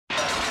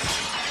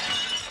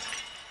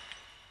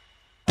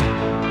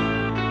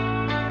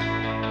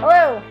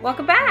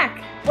Welcome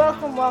back.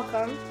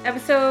 Welcome.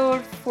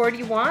 Episode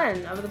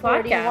 41 of the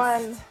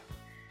podcast. 41.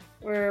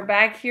 We're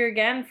back here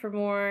again for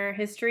more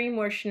history,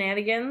 more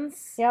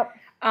shenanigans. Yep.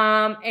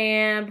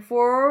 And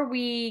before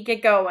we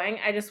get going,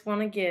 I just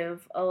want to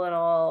give a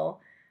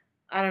little,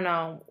 I don't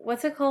know,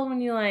 what's it called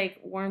when you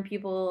warn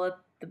people at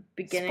the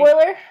beginning?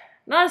 Spoiler?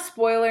 Not a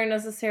spoiler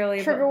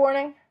necessarily. Trigger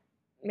warning?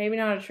 Maybe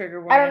not a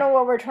trigger warning. I don't know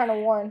what we're trying to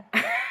warn.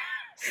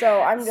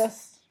 So I'm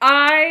just...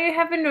 I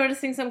have been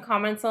noticing some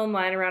comments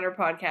online around our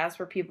podcast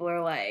where people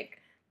are like,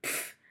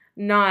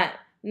 not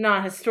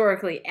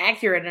historically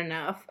accurate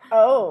enough.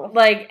 Oh.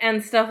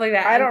 And stuff like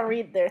that. I don't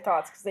read their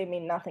thoughts because they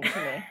mean nothing to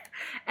me.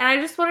 And I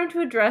just wanted to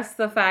address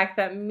the fact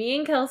that me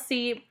and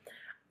Kelsey,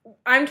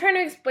 I'm trying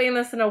to explain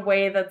this in a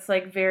way that's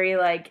very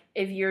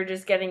if you're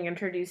just getting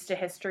introduced to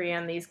history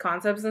and these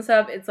concepts and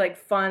stuff, it's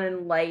fun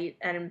and light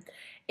and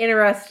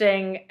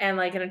interesting and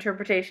an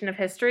interpretation of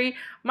history.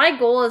 My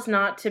goal is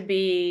not to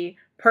be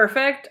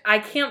perfect. I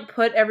can't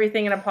put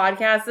everything in a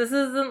podcast. This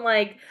isn't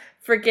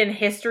freaking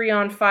History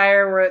on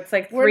Fire where it's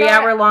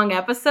 3-hour-long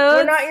episodes.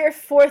 We're not your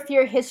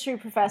fourth-year history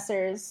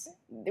professors.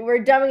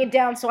 We're dumbing it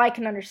down so I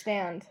can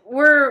understand.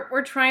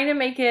 We're trying to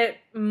make it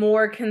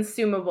more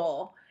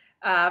consumable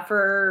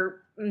for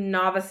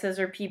novices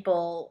or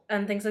people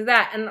and things like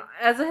that. And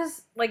as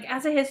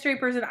a history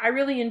person, I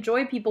really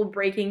enjoy people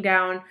breaking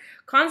down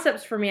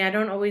concepts for me. I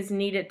don't always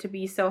need it to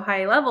be so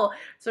high level.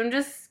 So I'm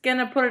just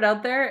gonna put it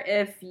out there.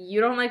 If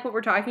you don't like what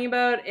we're talking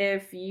about,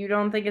 if you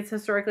don't think it's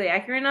historically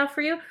accurate enough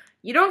for you,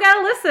 you don't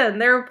gotta listen.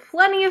 There are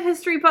plenty of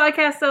history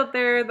podcasts out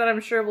there that I'm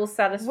sure will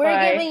satisfy.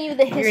 We're giving you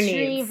the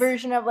history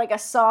version of a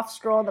soft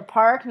stroll in the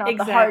park, not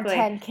the hard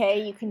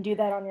 10K. You can do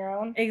that on your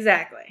own.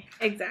 Exactly.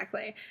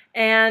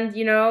 And,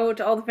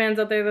 to all the fans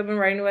out there that have been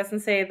writing to us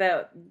and say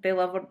that they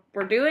love what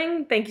we're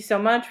doing, thank you so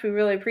much. We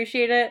really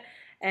appreciate it.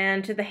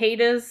 And to the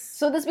haters...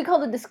 So this be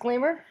called a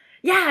disclaimer?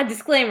 Yeah,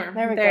 disclaimer.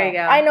 There you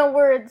go. I know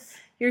words.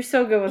 You're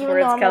so good with Even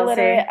words, though I'm Kelsey.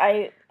 illiterate,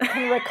 I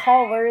can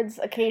recall words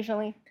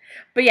occasionally.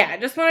 But yeah, I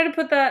just wanted to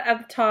put that at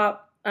the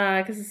top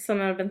because it's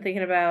something I've been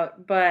thinking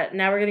about. But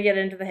now we're going to get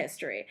into the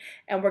history.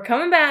 And we're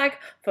coming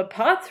back for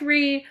part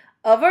 3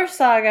 of our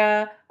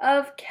saga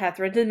of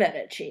Catherine de'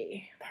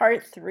 Medici.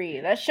 Part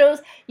 3. That shows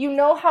you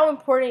know how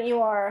important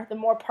you are the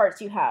more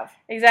parts you have.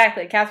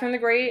 Exactly. Catherine the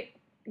Great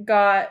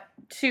got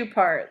 2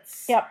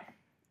 parts. Yep.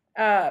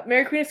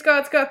 Mary Queen of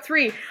Scots got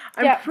 3.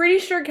 I'm pretty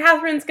sure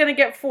Catherine's going to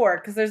get 4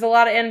 because there's a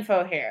lot of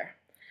info here.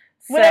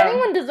 Would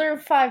anyone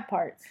deserve 5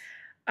 parts?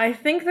 I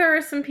think there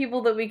are some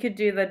people that we could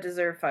do that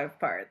deserve 5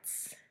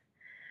 parts.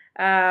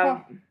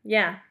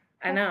 Yeah,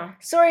 I know.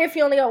 Sorry if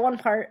you only got 1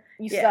 part.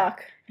 You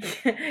suck.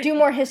 Do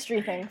more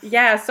history things.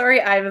 Yeah,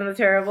 sorry, Ivan the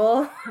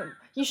Terrible.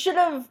 You should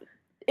have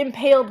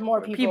impaled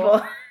more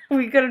people.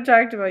 We could have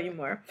talked about you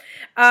more.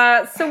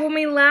 So when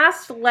we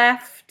last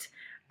left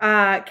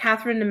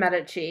Catherine de'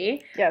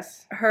 Medici,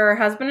 yes, her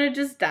husband had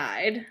just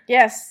died.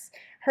 Yes,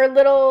 her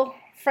little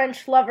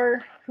French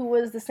lover, who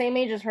was the same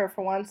age as her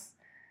for once,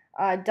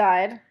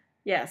 died.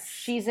 Yes.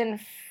 She's in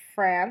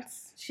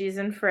France.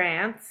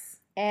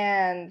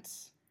 And...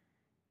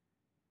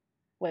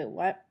 Wait,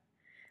 what?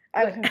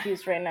 I'm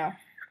confused right now.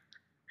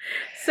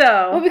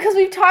 So... Well, because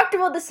we've talked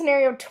about the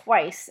scenario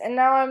twice, and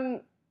now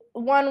I'm...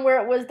 One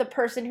where it was the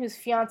person whose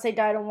fiancé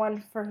died, and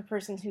one for the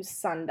person whose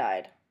son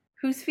died.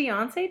 Whose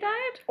fiancé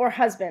died? Or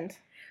husband.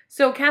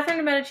 So Catherine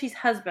de' Medici's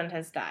husband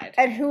has died.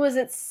 And who was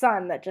its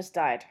son that just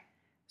died?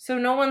 So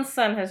no one's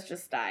son has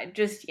just died,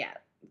 just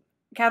yet.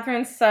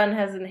 Catherine's son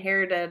has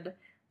inherited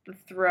the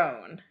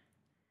throne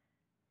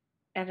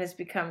and has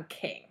become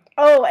king.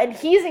 Oh, and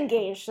he's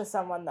engaged to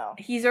someone, though.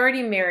 He's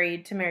already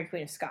married to Mary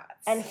Queen of Scots.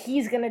 And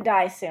he's gonna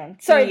die soon.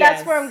 Sorry,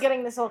 that's where I'm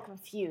getting this all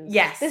confused.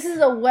 Yes. This is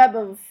a web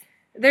of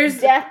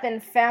death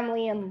and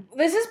family and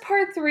This is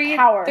part 3.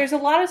 Power. There's a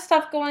lot of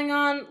stuff going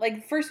on.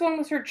 The first one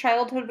was her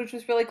childhood, which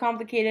was really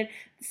complicated.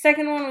 The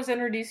second one was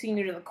introducing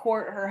you to the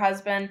court, her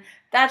husband.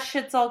 That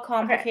shit's all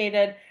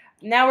complicated. Okay.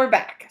 Now we're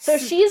back. So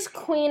she's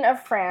Queen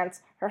of France.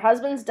 Her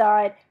husband's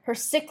died. Her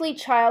sickly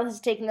child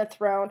has taken the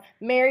throne.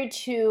 Married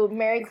to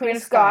Mary Queen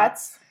of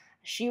Scots.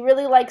 She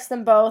really likes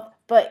them both,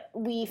 but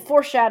we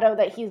foreshadow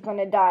that he's going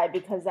to die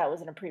because that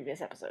was in a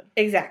previous episode.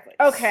 Exactly.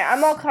 Okay,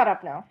 I'm all caught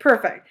up now.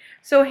 Perfect.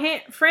 So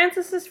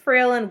Francis is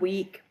frail and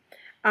weak,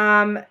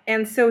 and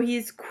so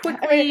he's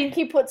quickly...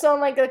 he puts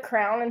on a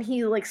crown and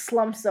he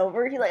slumps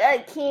over. He's like, I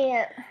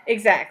can't.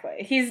 Exactly.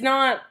 He's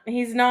not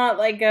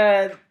like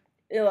a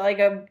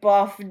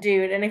buff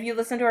dude. And if you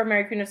listen to our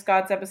Mary Queen of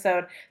Scots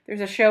episode,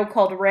 there's a show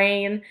called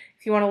Reign.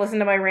 If you want to listen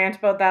to my rant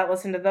about that,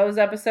 listen to those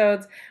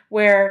episodes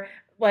where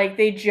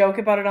they joke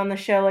about it on the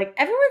show.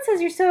 Everyone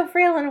says you're so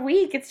frail and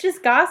weak. It's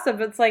just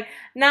gossip. It's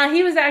nah,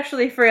 he was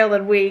actually frail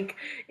and weak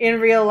in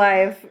real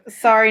life.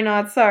 Sorry,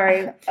 not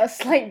sorry. A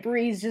slight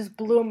breeze just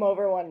blew him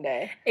over one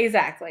day.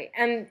 Exactly.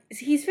 And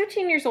he's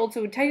 15 years old,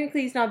 so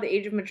technically he's not the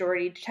age of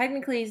majority.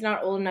 Technically he's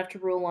not old enough to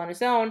rule on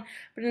his own.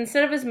 But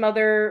instead of his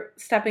mother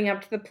stepping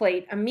up to the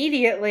plate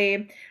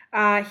immediately,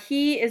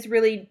 he is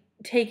really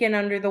taken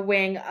under the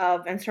wing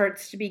of and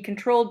starts to be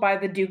controlled by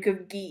the Duke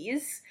of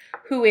Guise,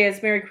 who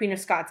is Mary Queen of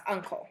Scots'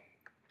 uncle.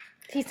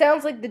 He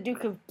sounds like the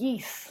Duke of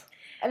Guise.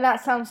 And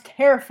that sounds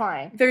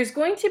terrifying. There's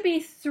going to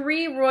be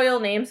 3 royal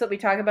names that we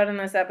talk about in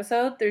this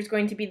episode. There's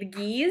going to be the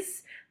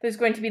Guise, there's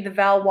going to be the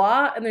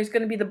Valois, and there's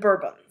going to be the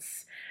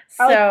Bourbons.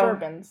 I like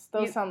Bourbons.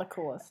 Those sound the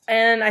coolest.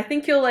 And I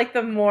think you'll like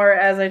them more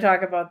as I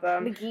talk about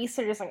them. The geese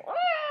are just like,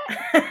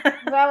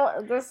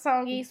 does that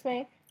sound geese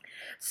me?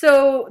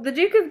 So the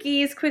Duke of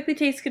Guise quickly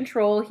takes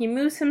control. He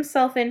moves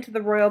himself into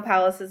the royal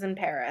palaces in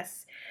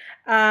Paris.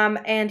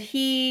 And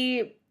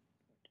he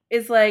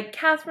is like,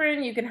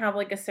 Catherine, you can have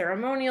like a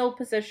ceremonial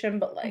position,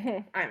 but like,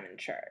 I'm in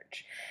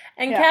charge.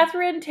 And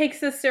Catherine takes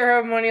this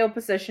ceremonial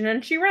position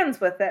and she runs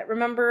with it.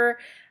 Remember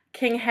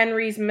King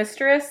Henry's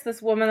mistress,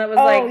 this woman that was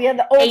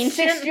the old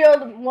ancient?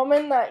 6-year-old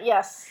woman that,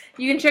 yes.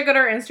 You can check out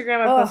our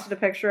Instagram. I posted a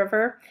picture of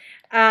her.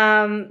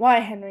 Why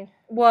Henry?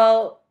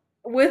 Well,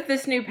 with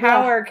this new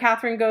power,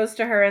 Catherine goes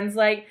to her and is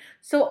like,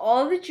 so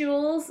all the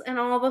jewels and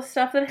all the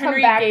stuff that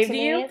Henry gave to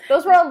you,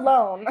 those were on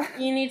loan.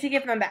 You need to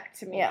give them back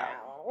to me now.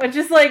 Which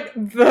is like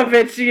the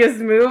bitchiest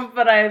move,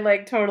 but I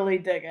like totally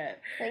dig it.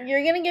 Like,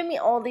 you're gonna give me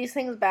all these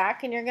things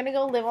back and you're gonna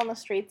go live on the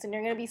streets and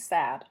you're gonna be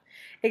sad.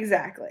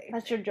 Exactly.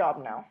 That's your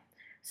job now.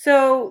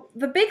 So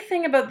the big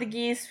thing about the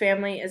Guise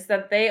family is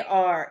that they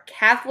are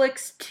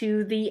Catholics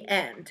to the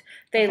end.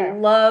 They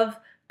love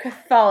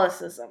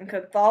Catholicism.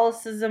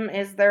 Catholicism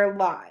is their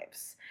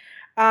lives.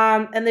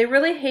 And they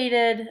really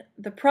hated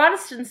the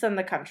Protestants in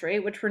the country,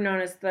 which were known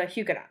as the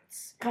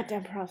Huguenots.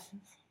 Goddamn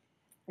Protestants.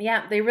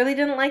 Yeah, they really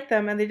didn't like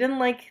them, and they didn't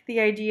like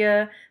the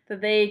idea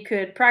that they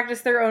could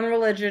practice their own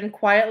religion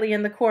quietly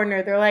in the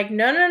corner. They're like,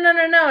 no,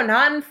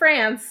 not in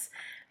France.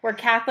 We're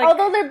Catholic.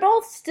 Although they're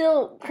both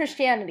still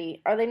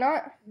Christianity, are they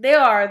not? They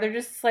are. They're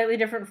just slightly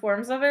different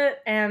forms of it,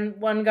 and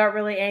one got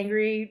really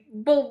angry.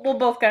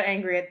 Both got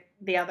angry at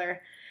the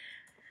other.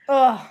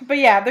 Ugh. But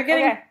yeah,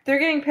 they're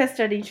getting pissed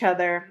at each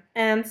other,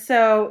 and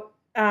so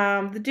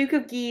the Duke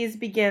of Guise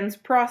begins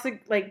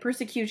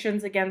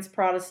persecutions against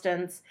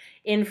Protestants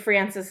in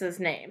Francis's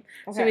name.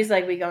 Okay. So he's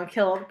like, we gonna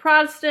kill all the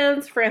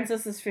Protestants.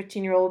 Francis, this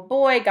 15-year-old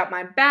boy, got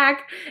my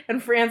back,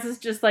 and Francis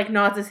just like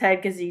nods his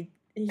head because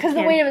because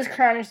the weight of his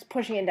crown is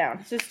pushing it down.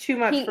 It's just too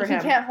much for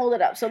him. He can't hold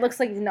it up, so it looks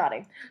like he's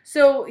nodding.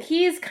 So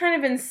he's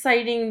kind of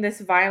inciting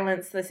this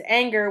violence, this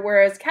anger,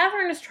 whereas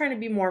Catherine is trying to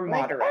be more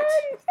moderate.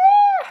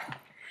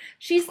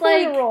 She's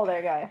like, roll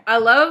there, guy. I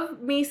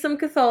love me some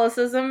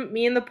Catholicism.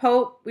 Me and the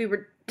Pope, we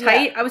were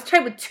tight. I was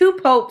tight with 2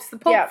 popes. The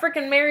Pope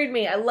freaking married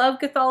me. I love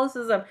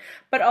Catholicism.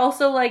 But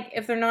also, like,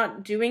 if they're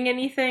not doing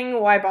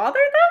anything, why bother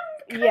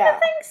them? Kind of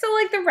thing. So,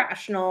 like, the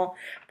rational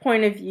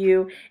point of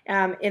view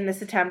in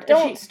this attempt.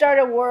 Don't start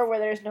a war where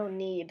there's no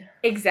need.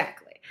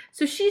 Exactly.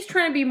 So she's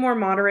trying to be more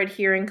moderate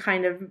here and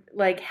kind of,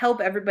 like,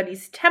 help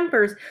everybody's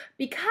tempers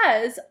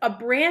because a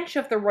branch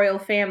of the royal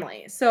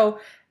family. So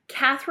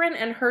Catherine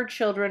and her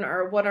children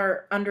are what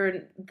are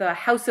under the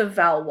House of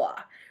Valois.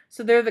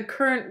 So they're the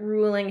current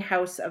ruling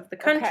house of the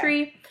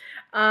country.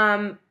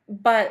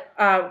 But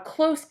a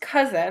close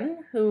cousin,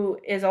 who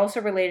is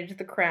also related to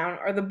the crown,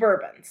 are the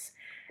Bourbons.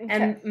 Okay.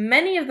 And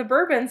many of the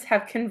Bourbons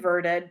have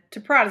converted to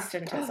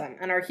Protestantism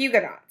and are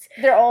Huguenots.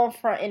 They're all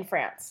in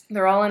France.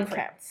 They're all in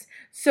France.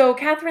 So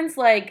Catherine's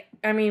like,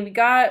 I mean, we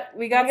gotta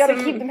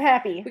keep them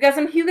happy. We got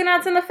some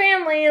Huguenots in the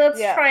family. Let's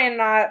try and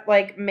not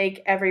like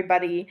make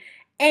everybody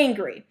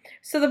angry.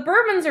 So the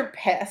Bourbons are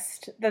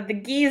pissed that the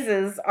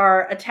Guises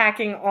are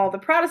attacking all the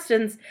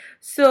Protestants,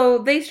 so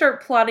they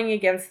start plotting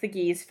against the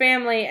Guise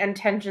family, and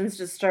tensions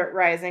just start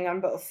rising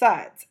on both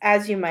sides,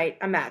 as you might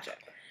imagine.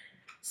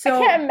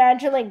 So I can't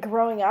imagine like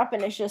growing up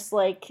and it's just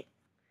like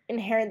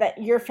inherent that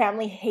your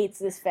family hates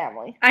this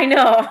family. I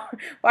know.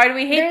 Why do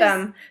we hate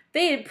them?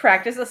 They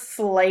practice a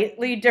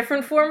slightly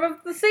different form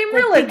of the same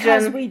religion.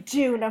 Because we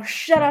do. Now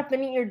shut up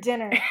and eat your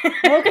dinner.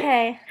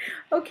 Okay.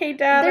 Okay,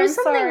 Dad. There's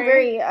something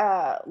very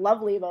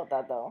lovely about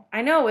that, though.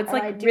 I know. It's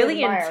like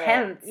really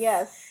intense.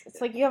 Yes.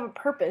 It's like you have a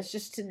purpose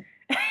just to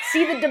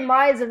see the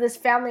demise of this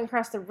family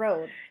across the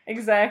road.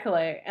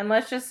 Exactly. And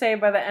let's just say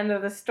by the end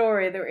of the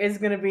story, there is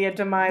going to be a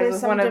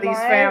demise of one of these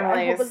families.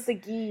 I hope it's the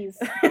Guise.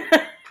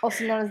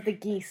 Also known as the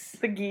Geese.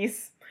 The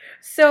Geese.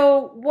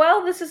 So,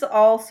 while this is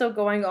also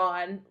going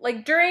on,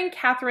 like during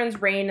Catherine's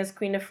reign as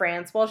Queen of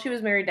France, while she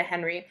was married to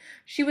Henry,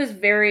 she was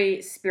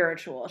very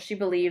spiritual. She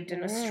believed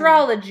in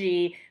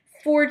astrology,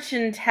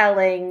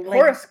 fortune-telling, like,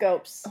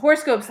 horoscopes,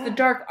 the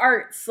dark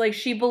arts. Like,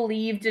 she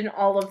believed in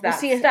all of that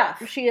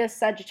stuff. Was she a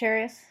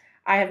Sagittarius?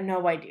 I have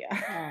no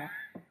idea.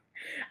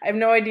 I have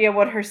no idea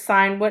what her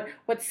sign, what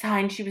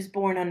sign she was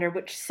born under,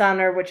 which sun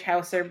or which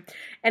house or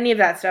any of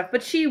that stuff.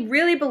 But she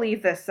really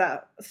believed this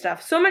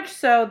stuff. So much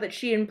so that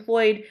she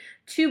employed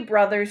 2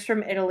 brothers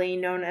from Italy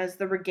known as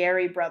the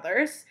Ruggieri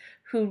brothers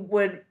who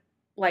would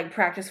like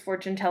practice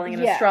fortune telling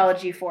and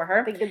astrology for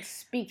her. They could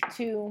speak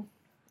to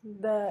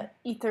the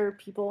ether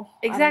people.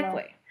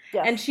 Exactly.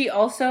 Yes. And she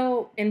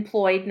also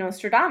employed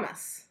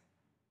Nostradamus.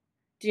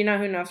 Do you know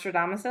who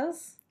Nostradamus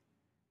is?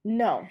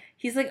 No.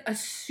 He's like a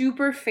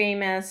super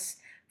famous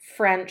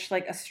French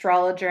like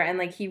astrologer, and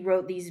like he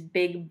wrote these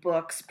big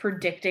books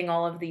predicting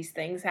all of these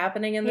things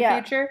happening in the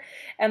future.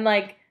 And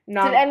like did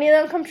any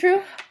of them come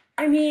true?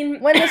 I mean,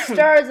 When the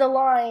stars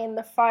align,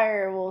 the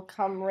fire will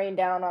come rain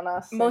down on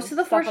us. most of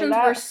the stuff fortunes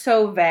like were that.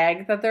 so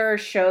vague that there are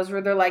shows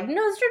where they're like,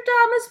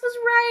 Nostradamus was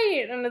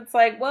right. And it's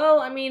like, well,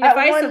 I mean, At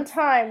one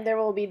time, there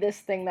will be this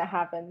thing that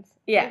happens.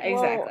 Yeah, Like,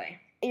 well, exactly.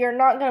 you're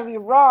not going to be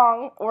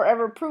wrong or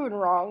ever proven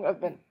wrong.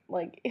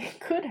 Like, it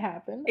could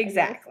happen.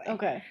 Exactly.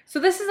 Okay. So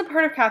this is a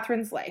part of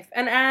Catherine's life.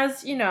 And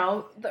as,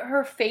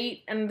 her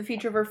fate and the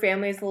future of her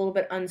family is a little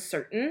bit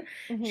uncertain,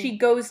 she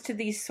goes to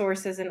these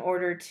sources in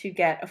order to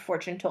get a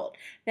fortune told.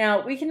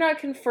 Now, we cannot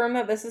confirm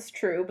that this is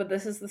true, but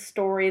this is the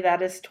story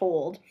that is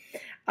told,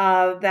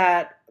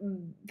 that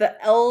the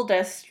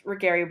eldest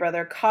Ruggieri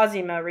brother,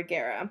 Cosimo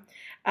Ruggieri,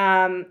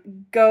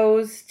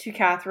 goes to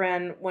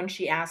Catherine when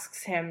she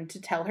asks him to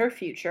tell her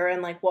future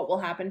and like what will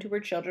happen to her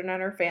children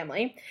and her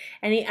family,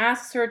 and he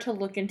asks her to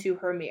look into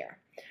her mirror.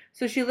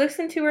 So she looks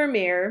into her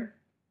mirror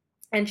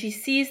and she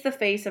sees the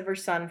face of her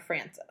son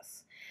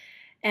Francis,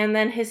 and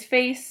then his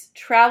face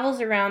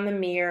travels around the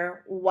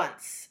mirror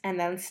once and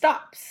then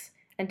stops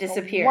and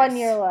disappears. 1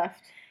 year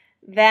left.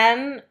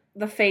 Then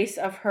the face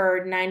of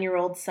her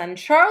 9-year-old son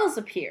Charles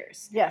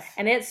appears. Yes.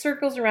 And it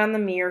circles around the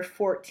mirror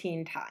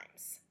 14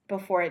 times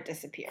before it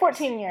disappears.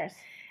 14 years.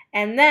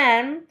 And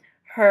then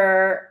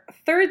her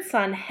third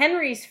son,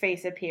 Henry's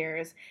face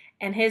appears,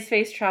 and his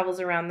face travels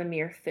around the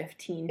mirror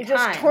 15 times.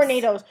 Just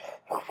tornadoes.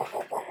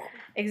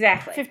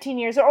 Exactly. 15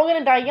 years. They're all going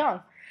to die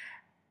young.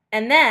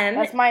 And then...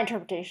 That's my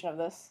interpretation of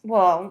this.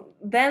 Well,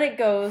 then it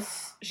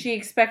goes... She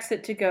expects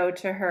it to go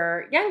to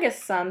her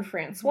youngest son,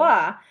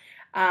 Francois.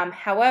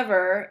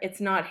 However,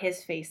 it's not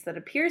his face that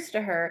appears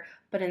to her,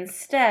 but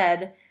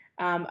instead...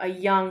 a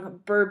young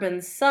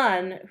Bourbon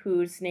son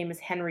whose name is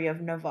Henry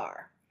of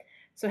Navarre.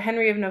 So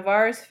Henry of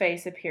Navarre's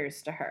face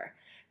appears to her.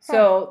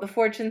 So the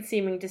fortune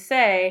seeming to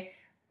say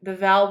the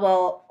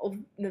Valois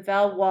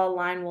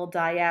line will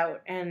die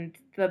out and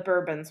the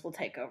Bourbons will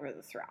take over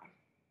the throne.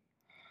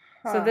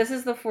 So this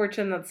is the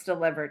fortune that's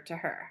delivered to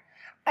her.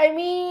 I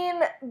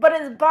mean, but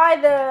it's by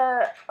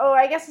the... Oh,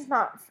 I guess it's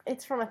not...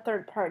 It's from a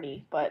third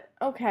party, but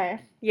okay.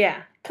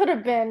 Yeah. Could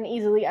have been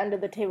easily under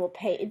the table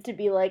paid to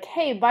be like,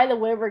 hey, by the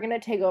way, we're going to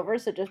take over,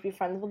 so just be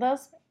friends with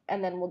us,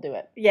 and then we'll do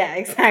it. Yeah,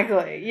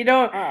 exactly. You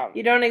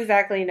don't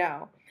exactly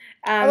know.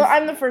 Although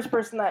I'm the first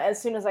person that as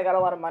soon as I got a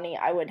lot of money,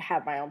 I would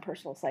have my own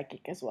personal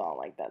psychic as well.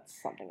 Like,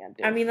 that's something I'd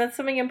do. I mean, that's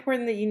something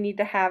important that you need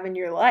to have in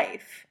your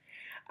life.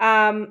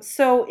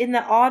 So in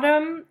the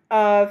autumn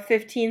of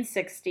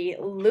 1560,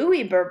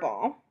 Louis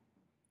Bourbon,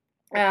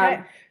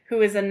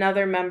 who is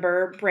another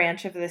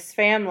branch of this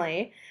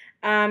family,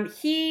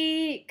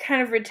 he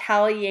kind of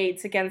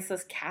retaliates against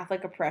this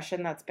Catholic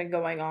oppression that's been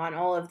going on,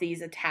 all of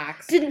these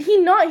attacks. Did he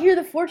not hear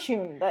the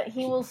fortune that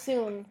he will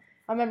soon,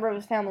 a member of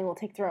his family will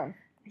take throne?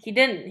 He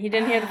didn't. He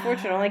didn't hear the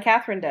fortune. Only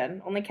Catherine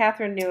did. Only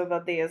Catherine knew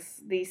about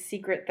these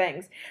secret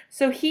things.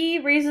 So he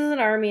raises an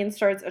army and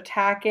starts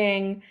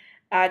attacking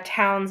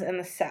towns in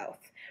the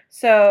south.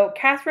 So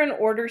Catherine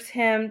orders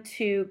him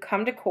to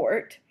come to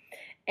court,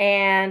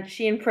 and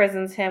she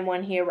imprisons him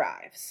when he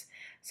arrives.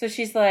 So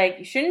she's like,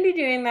 you shouldn't be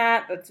doing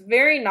that. That's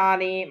very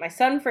naughty. My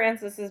son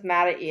Francis is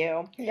mad at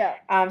you. Yeah.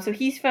 So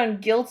he's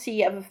found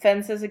guilty of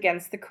offenses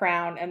against the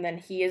crown, and then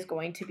he is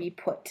going to be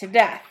put to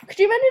death. Could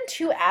you imagine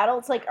two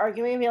adults like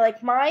arguing and be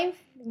like, my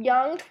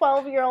young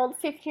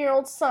 12-year-old,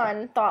 15-year-old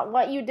son thought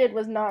what you did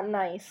was not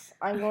nice.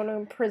 I'm going to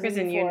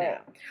imprison you for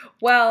it.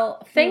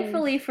 Well,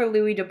 thankfully for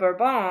Louis de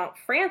Bourbon,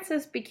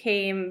 Francis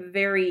became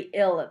very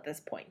ill at this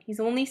point. He's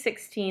only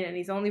 16 and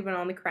he's only been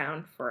on the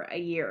crown for a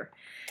year.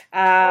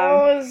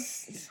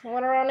 It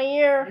went around a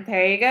year.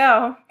 There you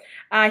go.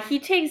 He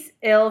takes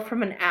ill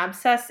from an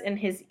abscess in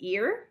his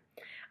ear.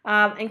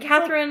 And it's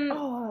Catherine...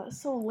 Like,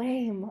 so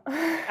lame.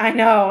 I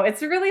know.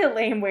 It's really a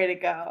lame way to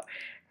go.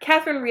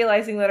 Catherine,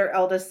 realizing that her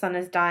eldest son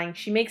is dying,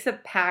 she makes a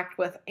pact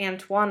with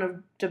Antoine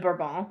of de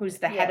Bourbon, who's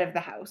the head of the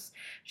house.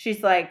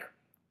 She's like,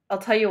 I'll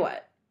tell you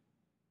what.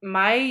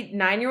 My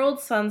 9-year-old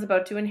son's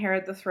about to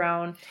inherit the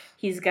throne.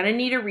 He's going to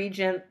need a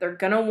regent. They're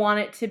going to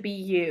want it to be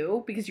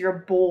you because you're a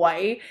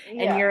boy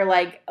and you're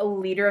like a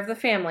leader of the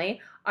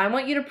family. I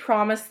want you to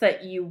promise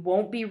that you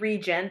won't be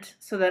regent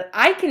so that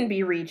I can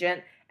be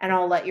regent and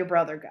I'll let your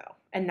brother go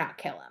and not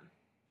kill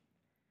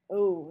him.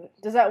 Ooh.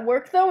 Does that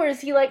work though? Or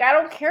is he like, I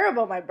don't care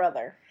about my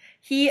brother?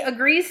 He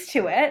agrees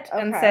to it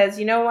and says,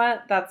 you know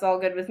what? That's all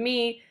good with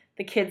me.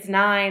 The kid's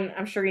 9.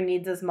 I'm sure he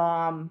needs his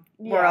mom.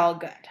 We're all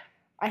good.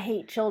 I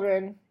hate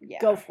children. Yeah.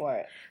 Go for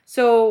it.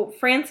 So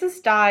Francis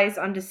dies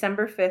on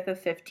December 5th of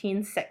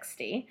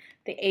 1560,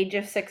 the age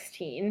of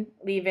 16,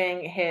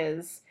 leaving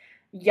his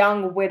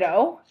young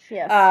widow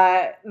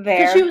there.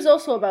 Because she was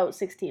also about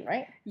 16,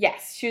 right?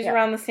 Yes, she was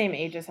around the same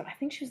age as him. I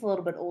think she was a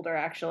little bit older,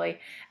 actually.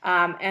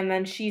 And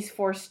then she's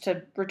forced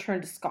to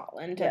return to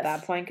Scotland at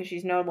that point because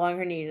she's no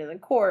longer needed in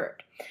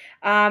court.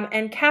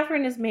 And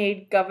Catherine is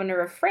made governor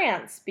of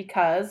France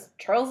because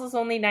Charles is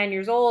only 9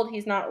 years old.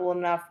 He's not old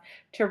enough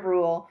to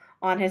rule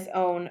on his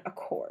own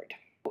accord.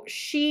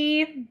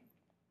 She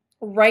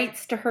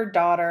writes to her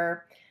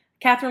daughter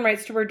Catherine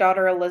writes to her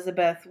daughter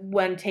Elizabeth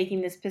when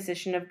taking this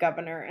position of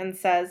governor and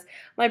says,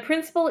 "My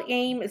principal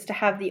aim is to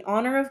have the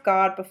honor of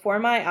God before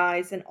my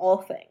eyes in all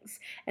things,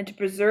 and to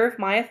preserve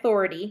my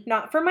authority,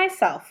 not for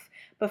myself,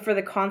 but for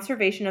the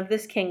conservation of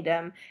this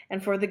kingdom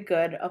and for the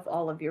good of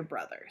all of your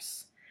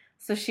brothers."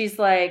 So she's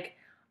like,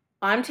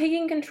 I'm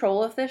taking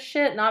control of this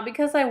shit, not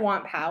because I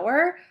want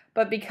power,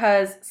 but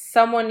because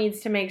someone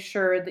needs to make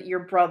sure that your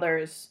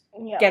brothers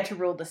get to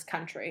rule this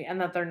country and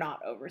that they're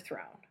not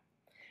overthrown.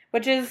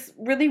 Which is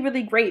really,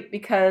 really great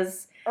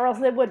because... Or else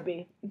they would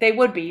be. They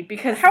would be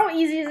because... How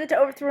easy is it to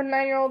overthrow a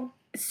 9-year-old?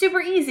 Super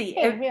easy.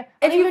 Hey,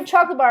 I'll give you a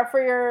chocolate bar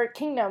for your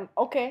kingdom.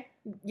 Okay.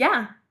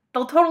 Yeah.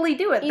 They'll totally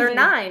do it. Easy. They're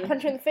 9.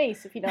 Punch you in the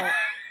face if you don't.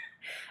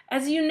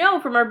 As you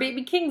know from our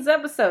Baby Kings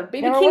episode,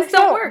 Baby Kings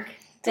don't work.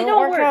 They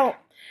don't work out.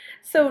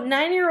 So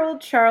 9-year-old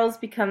Charles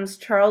becomes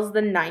Charles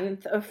the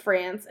 9th of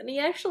France, and he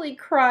actually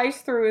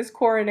cries through his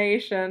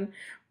coronation,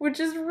 which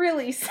is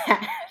really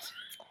sad.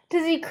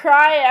 Does he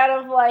cry out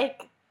of,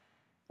 like,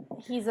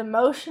 he's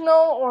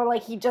emotional, or,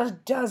 like, he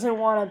just doesn't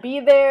want to be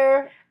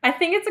there? I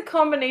think it's a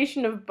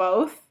combination of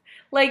both.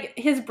 Like,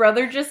 his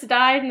brother just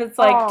died, and it's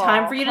like,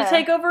 time for you to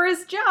take over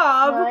his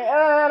job. Like,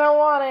 I don't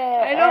want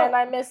it, and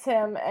I miss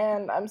him,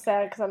 and I'm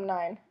sad because I'm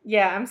 9.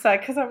 Yeah, I'm sad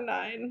because I'm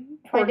 9.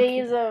 My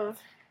days of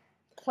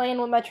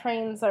playing with my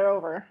trains are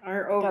over.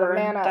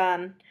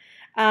 Done.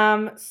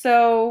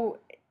 So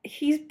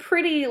he's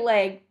pretty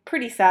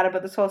sad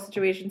about this whole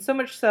situation. So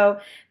much so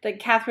that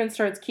Catherine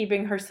starts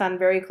keeping her son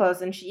very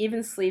close, and she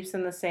even sleeps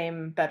in the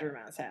same bedroom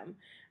as him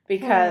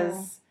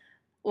because,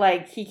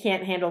 he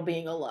can't handle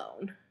being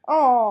alone.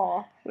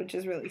 Oh, which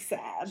is really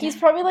sad. He's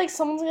probably like,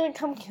 someone's gonna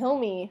come kill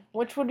me,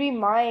 which would be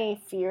my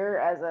fear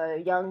as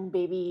a young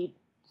baby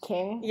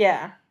king.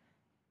 Yeah.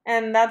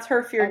 And that's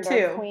her fear, and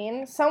too.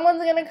 Queen.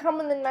 Someone's gonna come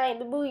in the night.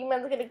 The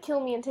boogeyman's gonna kill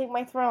me and take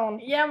my throne.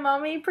 Yeah,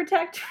 Mommy,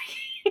 protect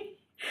me.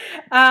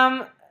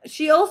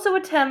 She also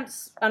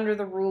attempts, under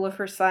the rule of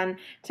her son,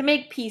 to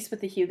make peace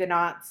with the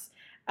Huguenots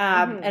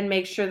and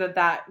make sure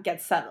that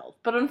gets settled.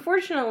 But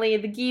unfortunately,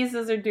 the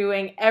Guises are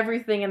doing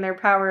everything in their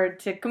power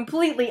to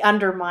completely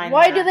undermine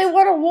Why do they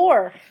want a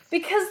war?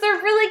 Because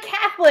they're really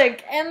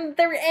Catholic, and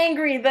they're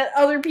angry that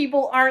other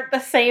people aren't the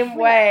same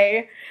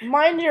way.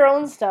 Mind your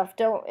own stuff.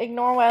 Don't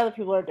ignore what other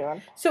people are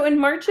doing. So in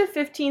March of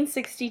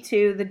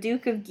 1562, the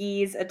Duke of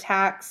Guise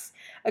attacks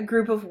a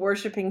group of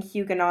worshipping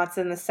Huguenots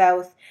in the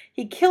south.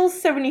 He kills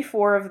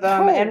 74 of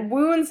them and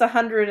wounds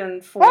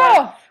 104.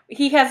 Oh.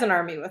 He has an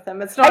army with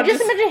him. It's not. I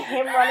just imagine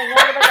him running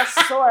over like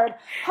a sword.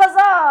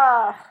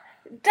 Huzzah!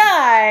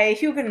 Die,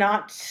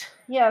 Huguenot.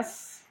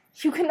 Yes.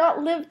 You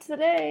cannot live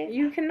today.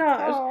 You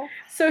cannot. Oh.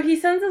 So he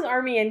sends his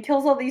army and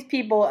kills all these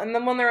people, and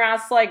then when they're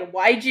asked,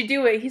 why'd you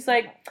do it? He's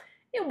like,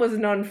 it was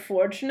an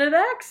unfortunate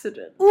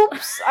accident.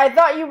 Oops, I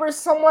thought you were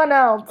someone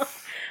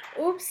else.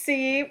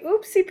 Oopsie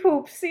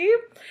poopsie.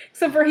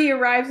 Except for he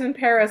arrives in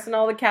Paris and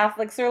all the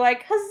Catholics are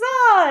like,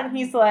 huzzah! And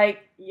he's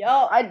like,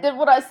 yo. I did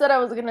what I said I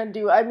was gonna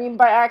do. I mean,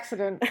 by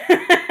accident.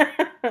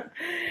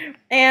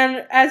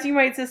 And as you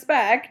might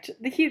suspect,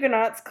 the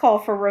Huguenots call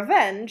for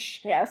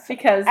revenge. Yes.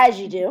 Because... As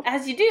you do,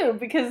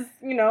 because,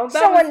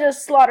 someone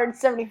just slaughtered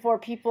 74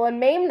 people and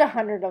maimed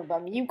 100 of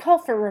them. You call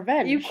for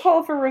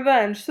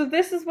revenge. So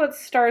this is what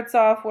starts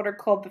off what are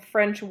called the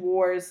French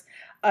Wars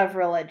of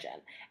Religion.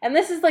 And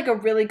this is, a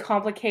really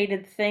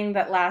complicated thing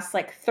that lasts,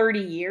 30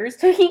 years.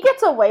 So he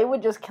gets away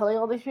with just killing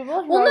all these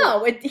people? Well,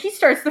 no. He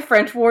starts the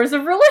French Wars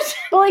of Religion.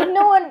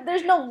 But,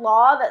 there's no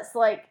law that's,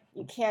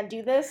 you can't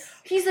do this?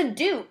 He's a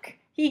duke.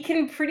 He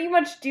can pretty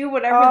much do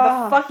whatever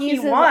the fuck he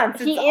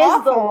wants. He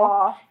is the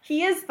law.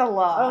 He is the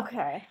law.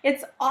 Okay.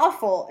 It's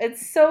awful.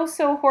 It's so,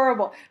 so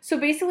horrible. So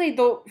basically,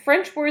 the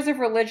French Wars of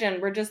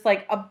Religion were just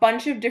a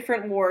bunch of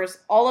different wars,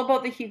 all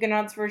about the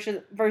Huguenots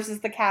versus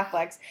the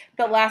Catholics,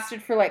 that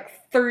lasted for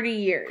 30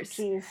 years.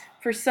 Jeez.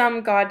 For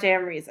some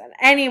goddamn reason.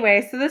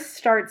 Anyway, so this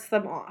starts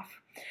them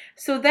off.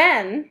 So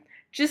then,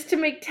 just to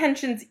make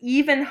tensions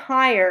even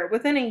higher,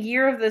 within a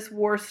year of this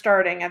war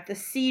starting at the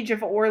Siege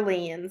of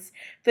Orleans,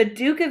 the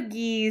Duke of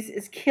Guise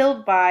is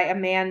killed by a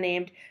man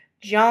named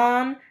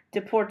John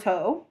de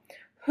Porto,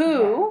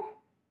 who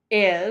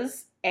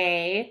is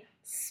a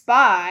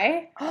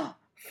spy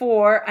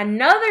for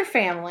another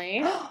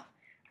family,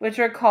 which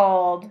are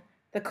called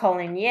the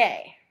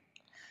Coligny.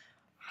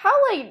 How,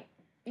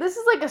 this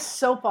is like a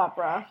soap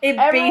opera.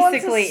 Everyone's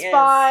basically a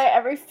spy,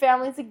 every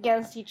family's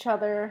against each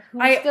other.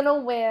 Who's gonna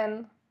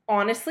win?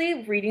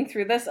 Honestly, reading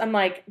through this, I'm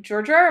like,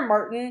 George R.R.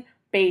 Martin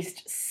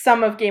based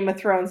some of Game of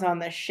Thrones on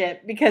this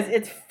shit because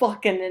it's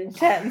fucking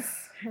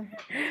intense.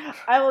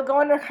 I will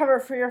go undercover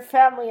for your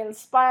family and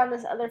spy on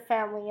this other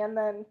family and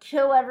then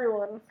kill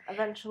everyone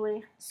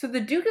eventually. So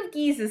the Duke of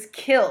Guise is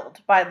killed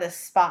by this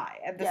spy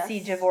at the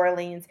Siege of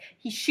Orleans.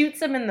 He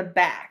shoots him in the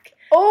back.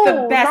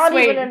 Oh, not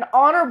even an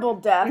honorable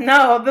death.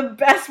 No, the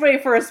best way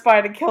for a spy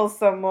to kill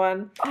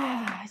someone.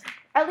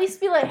 At least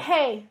be like,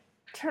 hey,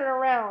 turn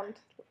around.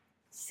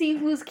 See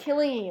who's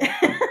killing you.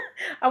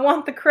 I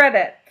want the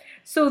credit.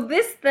 So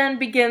this then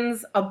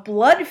begins a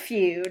blood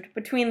feud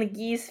between the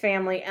Guise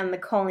family and the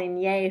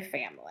Coligny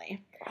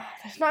family.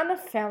 There's not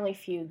enough family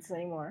feuds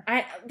anymore.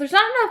 There's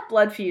not enough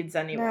blood feuds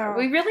anymore. No.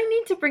 We really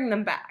need to bring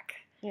them back.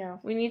 Yeah.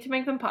 We need to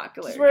make them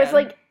popular. Just where it's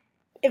again. like,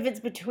 if it's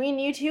between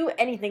you two,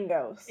 anything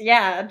goes.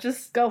 Yeah,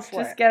 just go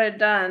for it. Just get it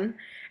done.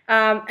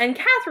 And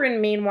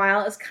Catherine,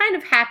 meanwhile, is kind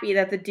of happy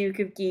that the Duke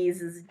of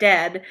Guise is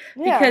dead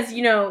because,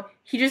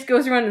 he just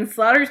goes around and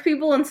slaughters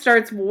people and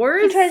starts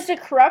wars. He tries to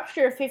corrupt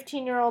your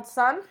 15-year-old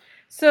son.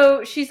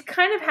 So she's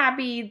kind of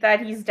happy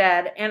that he's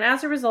dead, and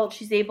as a result,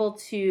 she's able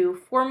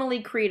to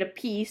formally create a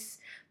peace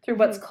through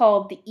what's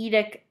called the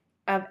Edict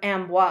of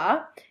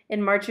Amboise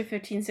in March of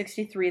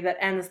 1563 that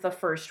ends the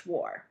First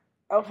War.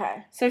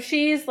 Okay. So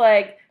she's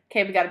like,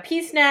 okay, we got a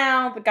peace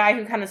now. The guy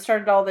who kind of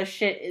started all this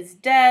shit is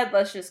dead.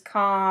 Let's just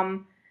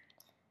calm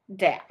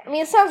down. I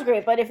mean, it sounds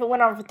great, but if it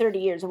went on for 30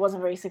 years, it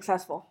wasn't very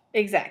successful.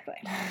 Exactly.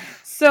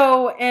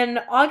 So in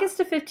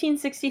August of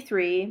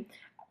 1563,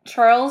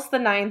 Charles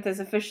IX is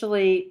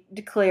officially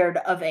declared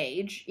of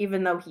age,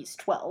 even though he's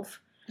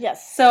 12.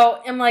 Yes.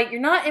 So I'm like, you're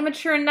not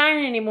immature and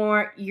 9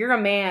 anymore. You're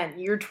a man.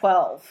 You're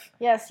 12.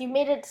 Yes, you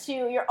made it to,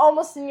 you're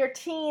almost in your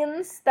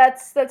teens.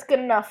 That's good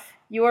enough.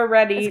 You are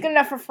ready. It's good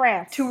enough for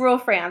France. To rule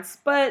France.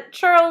 But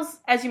Charles,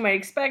 as you might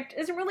expect,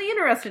 isn't really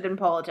interested in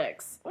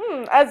politics.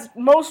 As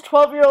most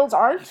 12-year-olds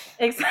aren't.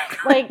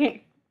 Exactly.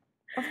 Like,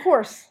 of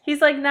course. He's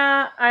like,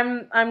 nah,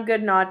 I'm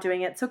good not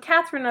doing it. So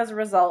Catherine, as a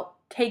result,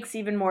 takes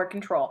even more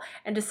control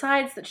and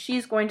decides that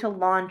she's going to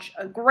launch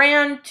a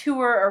grand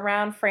tour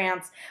around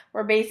France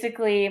where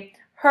basically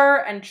her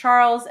and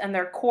Charles and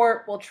their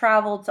court will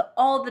travel to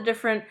all the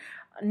different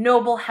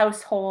noble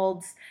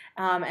households,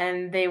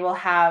 and they will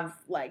have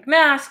like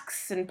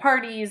masks and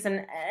parties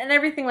and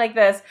everything like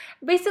this.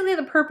 Basically,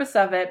 the purpose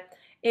of it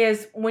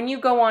is when you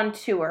go on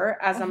tour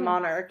as a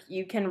monarch,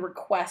 you can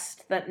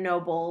request that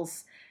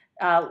nobles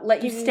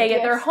let you stay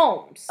at their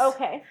homes.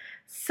 Okay.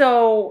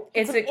 So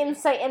it's some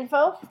insight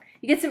info.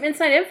 You get some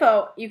inside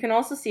info. You can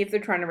also see if they're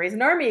trying to raise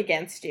an army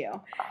against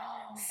you.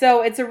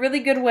 So it's a really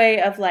good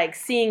way of like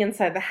seeing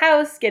inside the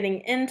house,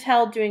 getting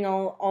intel, doing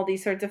all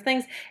these sorts of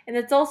things. And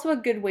it's also a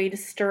good way to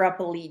stir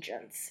up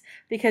allegiance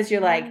because you're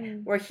like,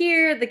 we're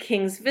here, the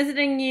king's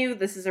visiting you,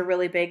 this is a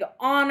really big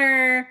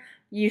honor.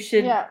 You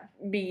should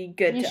be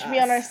good to us. You should be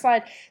on our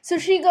side. So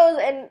she goes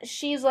and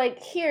she's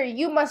like, here,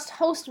 you must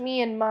host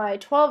me and my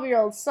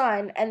 12-year-old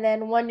son, and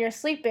then when you're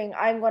sleeping,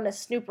 I'm going to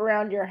snoop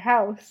around your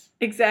house.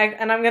 Exactly.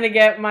 And I'm going to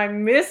get my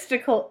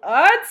mystical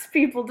arts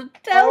people to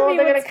tell me what's going on.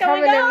 They're going to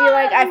come in and be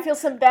like, I feel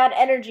some bad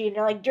energy. And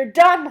you're like, you're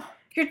done.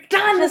 You're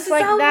done. Just this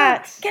like is over.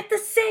 that. Get the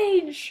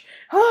sage.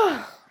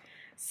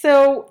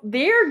 So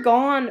they're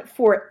gone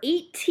for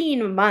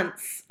 18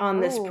 months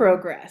on this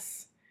progress.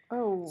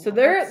 Oh, so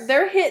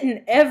they're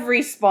hitting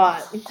every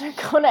spot. They're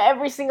going to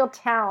every single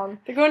town.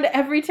 They're going to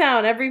every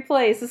town, every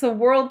place. It's a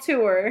world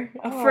tour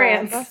of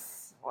France.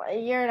 That's a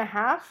year and a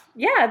half?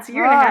 Yeah, it's a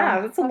year and a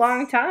half. It's a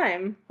long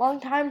time. Long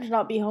time to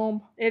not be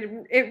home.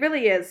 It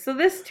really is. So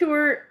this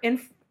tour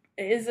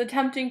is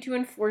attempting to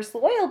enforce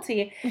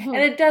loyalty, and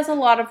it does a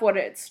lot of what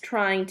it's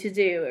trying to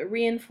do. It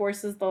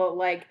reinforces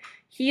the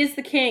he is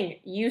the king.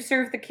 You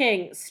serve the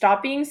king.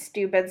 Stop being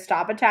stupid.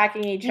 Stop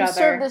attacking each other. You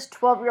serve this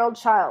 12-year-old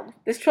child.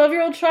 This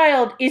 12-year-old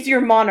child is your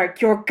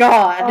monarch, your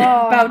god.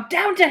 Bow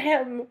down to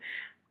him.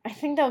 I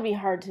think that would be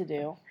hard to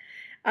do.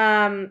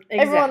 Exactly.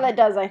 Everyone that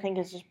does, I think,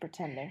 is just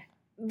pretending.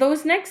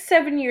 Those next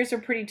 7 years are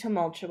pretty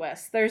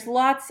tumultuous. There's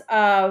lots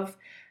of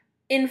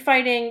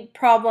infighting,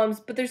 problems,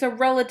 but there's a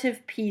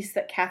relative peace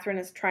that Catherine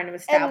is trying to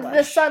establish. And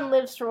the son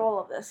lives through all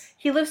of this.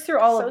 He lives through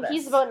all of this. So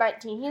he's about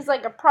 19. He's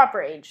like a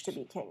proper age to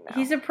be king now.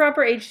 He's a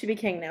proper age to be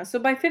king now. So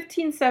by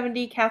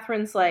 1570,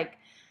 Catherine's like,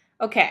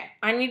 okay,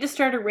 I need to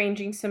start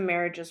arranging some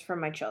marriages for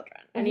my children.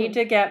 I need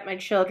to get my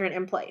children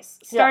in place,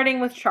 starting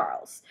with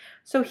Charles.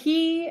 So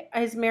he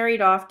is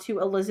married off to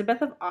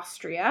Elizabeth of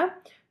Austria,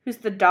 who's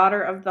the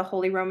daughter of the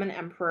Holy Roman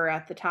Emperor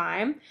at the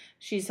time.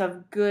 She's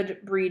of good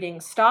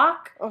breeding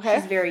stock. Okay.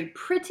 She's very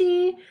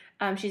pretty.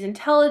 She's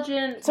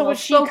intelligent. So would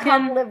she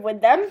come live with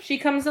them? She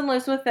comes and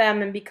lives with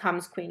them and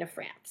becomes Queen of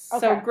France.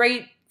 Okay. So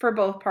great for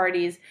both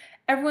parties.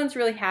 Everyone's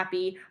really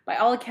happy. By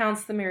all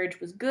accounts, the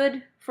marriage was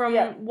good from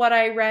what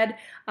I read.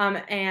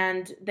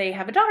 And they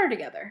have a daughter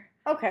together.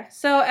 Okay.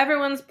 So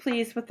everyone's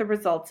pleased with the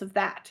results of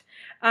that.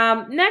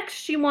 Next,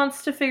 she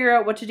wants to figure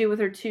out what to do with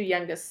her two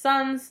youngest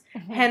sons,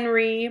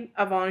 Henry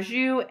of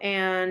Anjou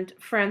and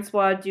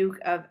Francois, Duke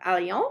of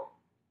Orléans.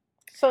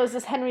 So is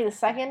this Henry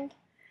II?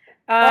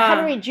 Or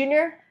Henry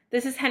Jr.?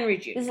 This is Henry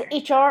Jr. This is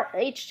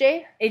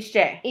HJ?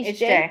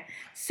 HJ.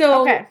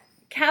 So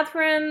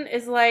Catherine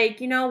is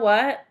like, you know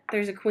what?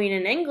 There's a queen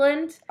in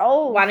England.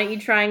 Oh. Why don't you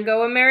try and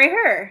go and marry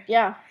her?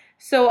 Yeah.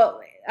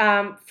 So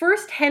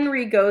first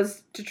Henry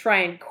goes to try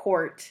and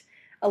court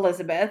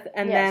Elizabeth,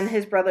 and then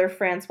his brother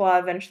Francois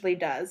eventually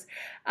does.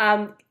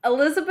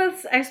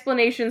 Elizabeth's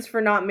explanations for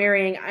not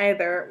marrying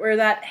either were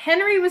that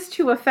Henry was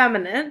too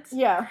effeminate,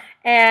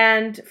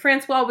 and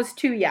Francois was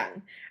too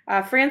young.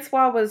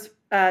 Francois was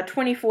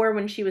 24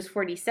 when she was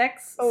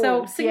 46,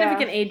 so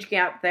significant age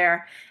gap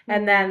there.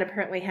 And then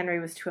apparently Henry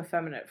was too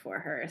effeminate for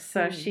her,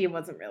 so she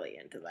wasn't really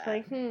into that.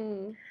 Like,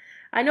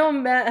 I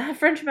know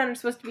French men are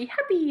supposed to be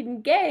happy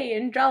and gay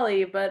and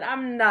jolly, but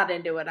I'm not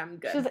into it. I'm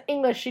good. She's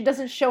English. She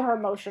doesn't show her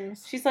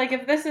emotions. She's like,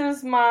 if this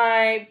is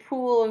my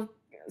pool of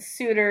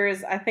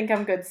suitors, I think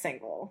I'm good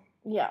single.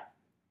 Yeah.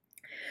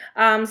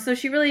 So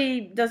she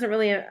really doesn't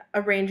really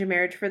arrange a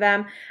marriage for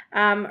them.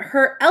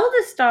 Her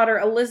eldest daughter,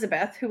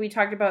 Elizabeth, who we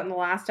talked about in the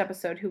last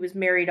episode, who was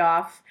married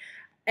off,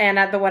 and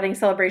at the wedding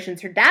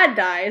celebrations, her dad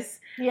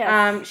dies.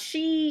 Yes.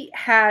 She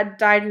had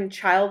died in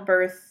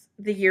childbirth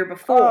the year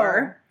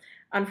before.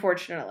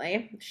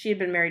 Unfortunately, she had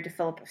been married to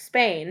Philip of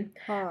Spain.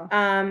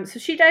 So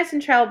she dies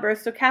in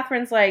childbirth. So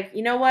Catherine's like,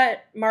 you know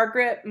what,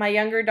 Margaret, my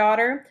younger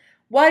daughter,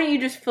 why don't you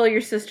just fill your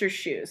sister's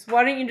shoes?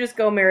 Why don't you just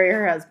go marry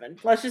her husband?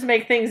 Let's just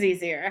make things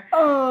easier.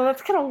 Oh,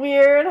 that's kind of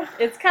weird.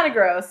 It's kind of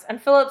gross. And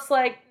Philip's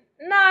like,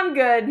 nah, I'm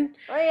good.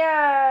 Oh,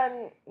 yeah,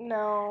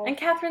 no. And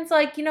Catherine's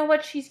like, you know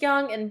what, she's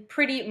young and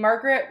pretty.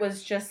 Margaret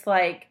was just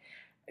like,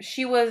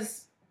 she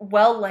was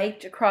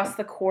well-liked across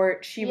the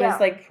court. She was,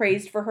 like,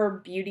 praised for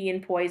her beauty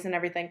and poise and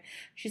everything.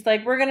 She's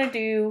like, we're going to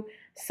do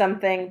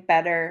something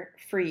better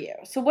for you.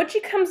 So what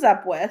she comes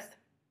up with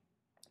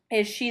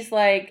is she's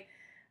like,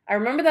 I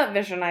remember that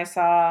vision I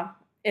saw,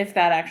 if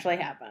that actually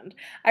happened.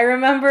 I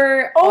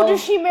remember... Oh,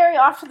 does she marry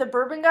off to the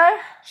Bourbon guy?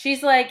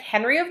 She's like,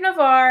 Henry of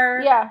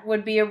Navarre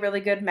would be a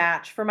really good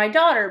match for my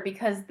daughter,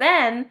 because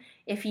then,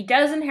 if he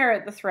does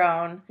inherit the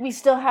throne... We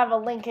still have a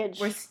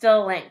linkage. We're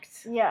still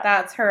linked. Yeah.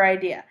 That's her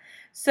idea.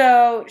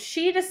 So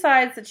she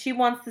decides that she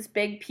wants this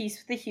big peace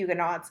with the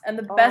Huguenots, and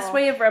the best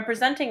way of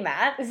representing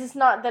that... Is this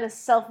not that a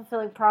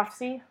self-fulfilling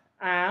prophecy?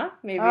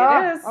 Maybe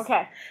it is.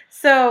 Okay.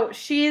 So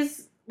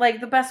she's... like,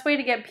 the best way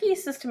to get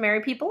peace is to marry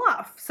people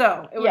off.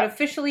 So, it would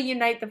officially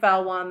unite the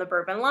Valois and the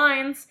Bourbon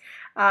lines,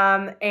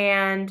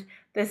 and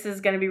this is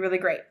going to be really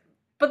great.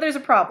 But there's a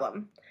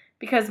problem,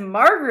 because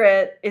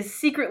Margaret is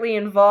secretly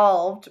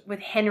involved with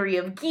Henry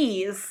of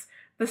Guise,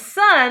 the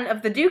son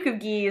of the Duke of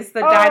Guise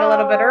that died a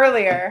little bit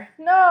earlier.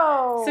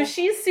 No! So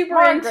she's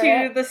super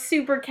into the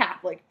super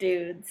Catholic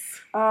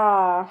dudes.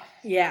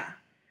 Yeah.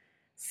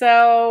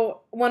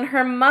 So, when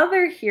her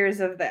mother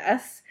hears of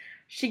this,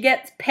 she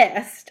gets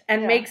pissed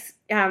and makes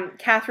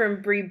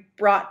Catherine be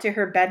brought to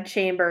her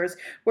bedchambers,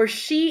 where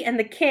she and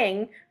the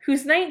king,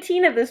 who's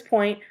 19 at this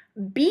point,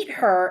 beat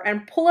her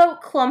and pull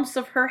out clumps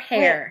of her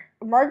hair.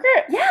 Wait,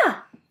 Margaret? Yeah.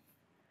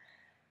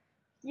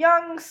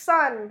 Young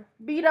son,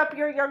 beat up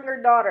your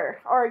younger daughter,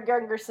 or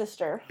younger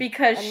sister.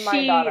 Because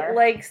she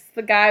likes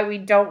the guy we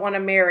don't want to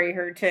marry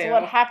her to. So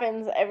what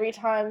happens every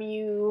time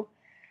you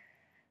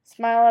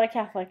smile at a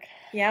Catholic?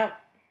 Yep.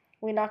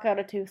 We knock out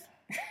a tooth.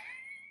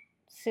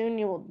 Soon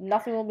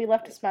nothing will be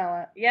left to smile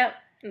at. Yep,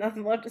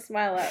 nothing left to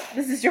smile at.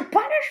 This is your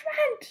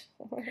punishment!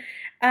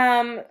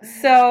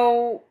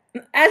 So,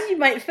 as you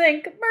might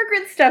think,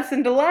 Margaret steps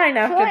into line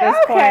after this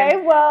point.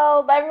 Okay,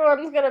 well,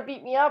 everyone's gonna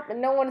beat me up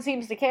and no one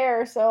seems to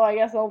care, so I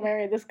guess I'll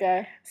marry this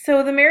guy.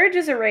 So the marriage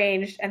is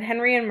arranged, and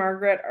Henry and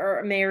Margaret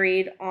are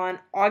married on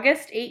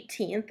August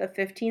 18th of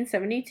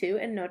 1572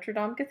 in Notre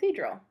Dame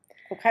Cathedral.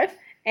 Okay.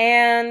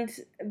 And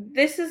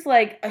this is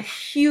like a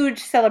huge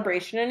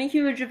celebration and a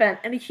huge event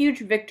and a huge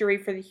victory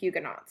for the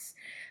Huguenots.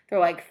 They're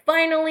like,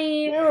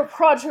 finally... You're a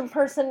Protestant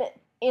person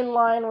in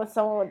line with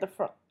someone with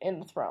in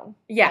the throne.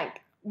 Yeah.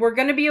 Like, we're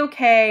going to be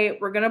okay.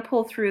 We're going to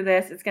pull through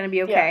this. It's going to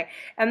be okay.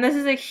 Yeah. And this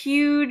is a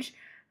huge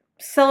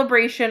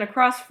celebration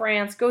across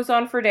France, goes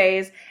on for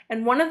days.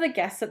 And one of the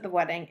guests at the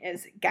wedding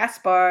is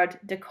Gaspard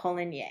de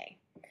Coligny.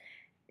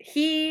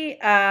 He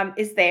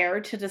is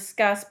there to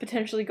discuss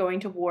potentially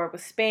going to war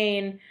with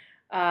Spain,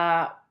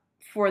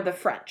 for the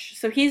French.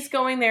 So he's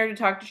going there to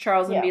talk to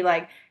Charles and be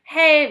like,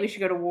 hey, we should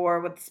go to war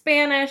with the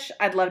Spanish.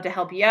 I'd love to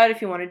help you out if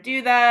you want to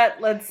do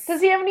that. Does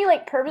he have any,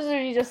 like, purpose, or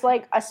is he just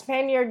like, a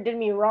Spaniard did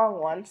me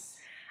wrong once?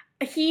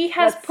 He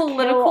has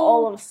kill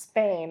all of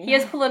Spain. He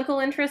has political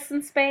interests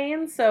in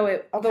Spain,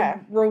 so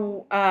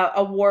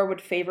a war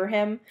would favor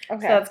him.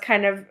 Okay. So that's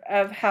kind of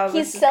how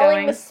this is going. He's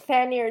selling the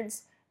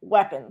Spaniards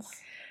weapons.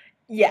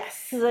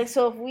 Yes. He's like,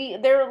 so if we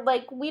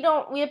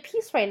have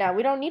peace right now.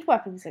 We don't need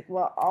weapons. Like,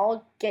 well,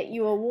 I'll get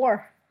you a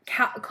war.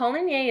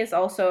 Coligny is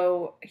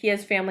also, he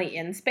has family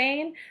in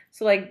Spain,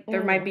 so, like,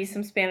 there might be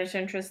some Spanish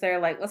interest there.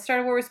 Like, let's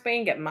start a war with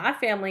Spain, get my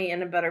family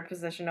in a better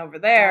position over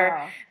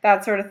there,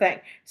 that sort of thing.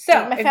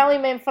 So my family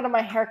made fun of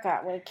my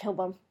haircut when I killed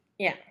them.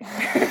 Yeah.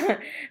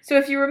 So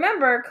if you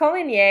remember,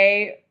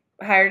 Coligny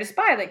hired a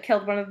spy that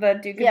killed one of the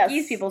Duke of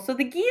Guise people. So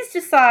the Guise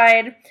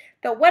decide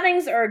that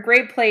weddings are a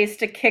great place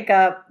to kick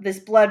up this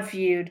blood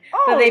feud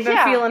that they've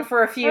been feeling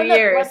for a few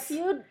years. Blood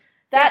feud?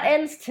 That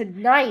ends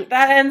tonight.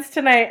 That ends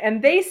tonight.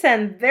 And they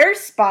send their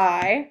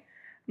spy,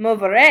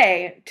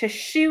 Mauveret, to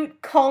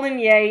shoot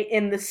Coligny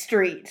in the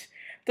street.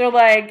 They're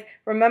like,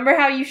 remember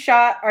how you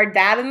shot our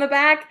dad in the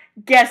back?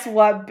 Guess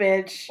what,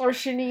 bitch? Or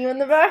shooting you in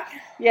the back?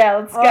 Yeah,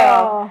 let's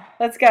go.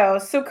 Let's go.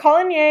 So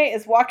Coligny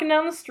is walking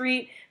down the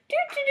street,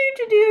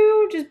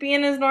 just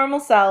being his normal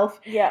self.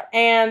 Yeah.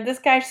 And this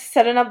guy's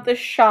setting up the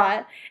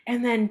shot,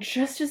 and then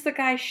just as the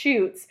guy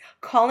shoots,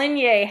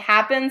 Coligny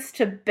happens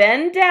to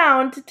bend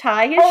down to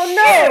tie his shoe.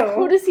 Oh no!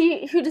 Who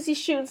does he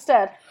shoot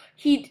instead?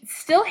 He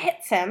still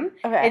hits him.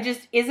 Okay. It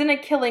just isn't a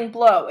killing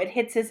blow. It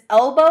hits his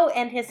elbow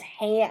and his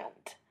hand.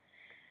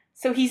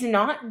 So he's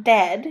not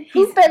dead.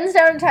 Who bends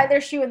down to tie their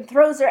shoe and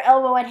throws their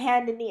elbow and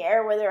hand in the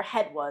air where their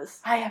head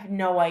was? I have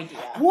no idea.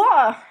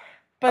 Whoa.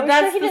 But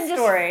that's the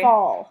story. Just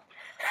fall.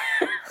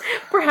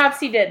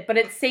 Perhaps he did, but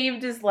it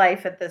saved his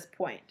life at this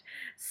point.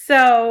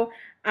 So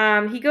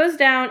he goes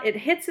down. It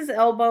hits his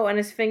elbow and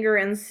his finger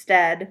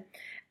instead.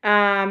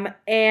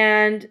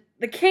 And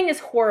the king is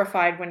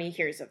horrified when he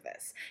hears of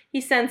this. He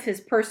sends his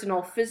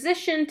personal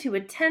physician to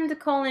attend to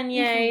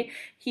Coligny.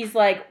 He's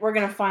like, we're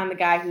going to find the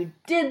guy who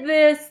did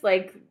this.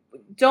 Like,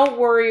 don't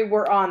worry,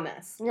 we're on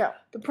this. Yeah.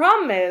 The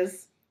problem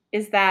is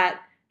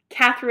that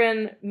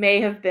Catherine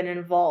may have been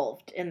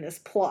involved in this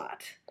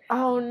plot.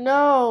 Oh,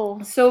 no.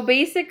 So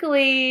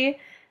basically,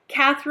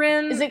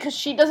 Catherine... Is it because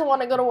she doesn't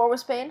want to go to war with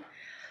Spain?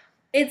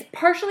 It's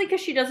partially because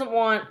she doesn't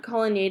want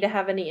Coligny to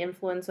have any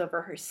influence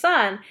over her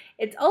son.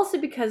 It's also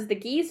because the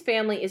Guise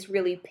family is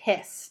really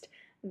pissed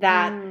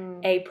that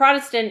a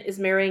Protestant is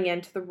marrying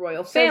into the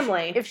royal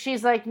family. If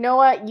she's like, you know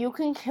what, you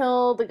can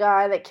kill the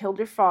guy that killed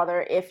your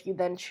father if you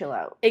then chill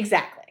out.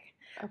 Exactly.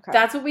 Okay.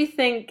 That's what we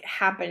think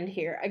happened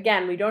here.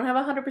 Again, we don't have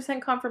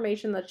 100%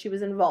 confirmation that she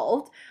was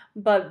involved,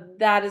 but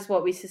that is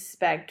what we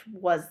suspect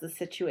was the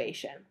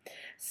situation.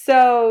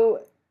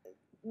 So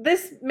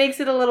this makes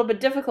it a little bit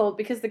difficult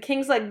because the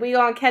king's like, we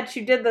gonna catch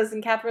you did this,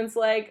 and Catherine's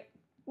like,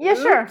 yeah,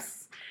 sure.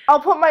 I'll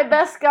put my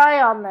best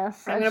guy on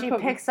this. And she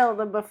picks out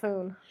the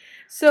buffoon.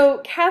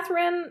 So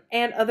Catherine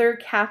and other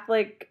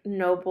Catholic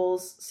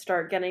nobles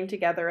start getting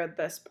together at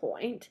this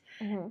point,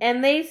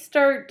 and they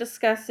start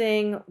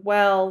discussing,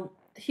 well,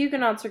 the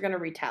Huguenots are going to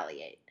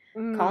retaliate.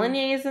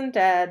 Coligny isn't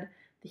dead.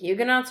 The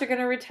Huguenots are going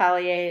to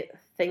retaliate.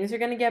 Things are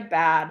going to get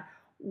bad.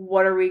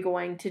 What are we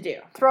going to do?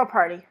 Throw a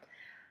party.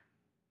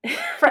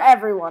 For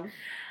everyone.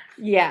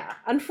 Yeah.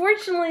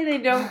 Unfortunately, they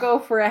don't go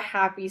for a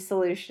happy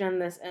solution in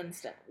this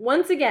instant.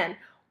 Once again,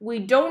 we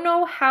don't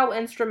know how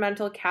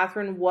instrumental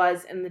Catherine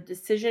was in the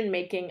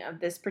decision-making of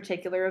this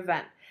particular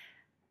event.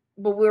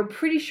 But we're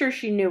pretty sure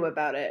she knew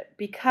about it.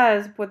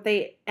 Because what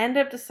they end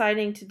up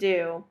deciding to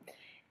do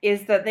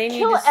is that they need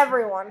to... Kill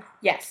everyone.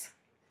 Yes.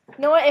 You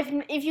know what?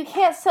 If you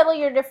can't settle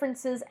your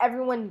differences,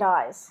 everyone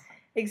dies.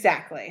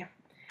 Exactly.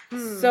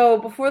 So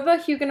before the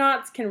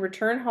Huguenots can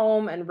return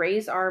home and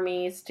raise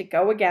armies to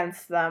go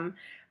against them,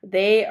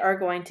 they are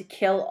going to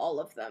kill all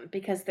of them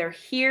because they're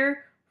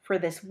here for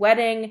this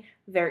wedding.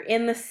 They're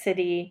in the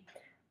city.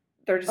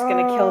 They're just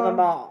going to kill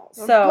them all.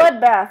 So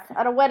bloodbath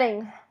at a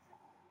wedding.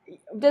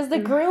 Does the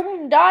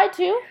groom die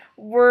too?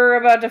 We're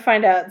about to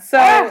find out.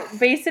 So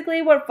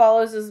basically what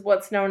follows is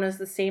what's known as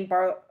the St.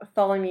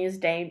 Bartholomew's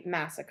Day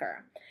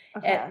Massacre.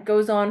 Okay. It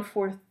goes on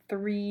for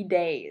 3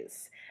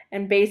 days.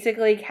 And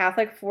basically,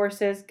 Catholic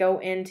forces go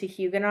into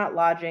Huguenot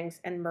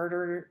lodgings and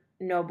murder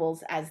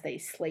nobles as they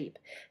sleep.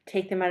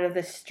 Take them out of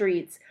the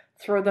streets,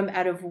 throw them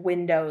out of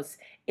windows.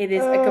 It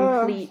is a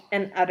complete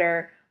and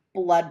utter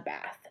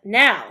bloodbath.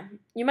 Now,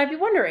 you might be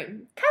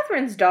wondering,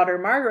 Catherine's daughter,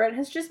 Margaret,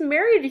 has just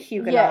married a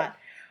Huguenot. Yeah.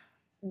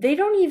 They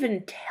don't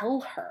even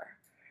tell her.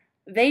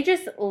 They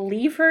just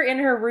leave her in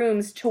her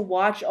rooms to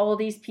watch all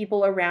these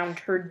people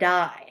around her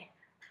die.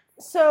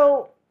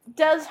 So,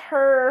 does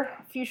her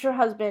future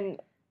husband...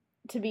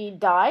 to-be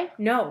die?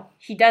 No,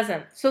 he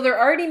doesn't. So they're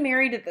already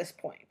married at this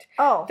point.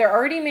 Oh. They're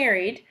already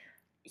married.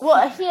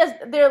 Well,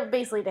 they're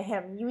basically to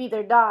him. You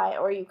either die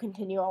or you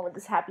continue on with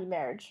this happy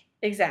marriage.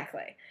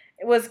 Exactly.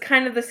 It was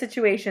kind of the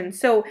situation.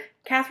 So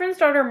Catherine's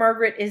daughter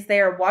Margaret is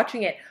there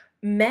watching it.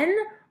 Men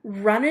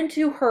run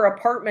into her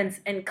apartments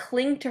and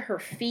cling to her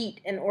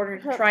feet in order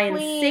to try and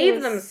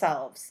save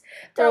themselves.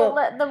 Don't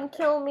let them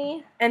kill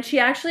me. And she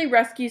actually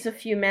rescues a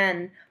few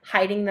men,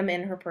 hiding them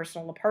in her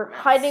personal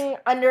apartments. Hiding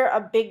under a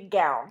big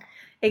gown.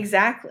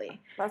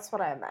 Exactly. That's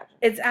what I imagine.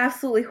 It's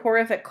absolutely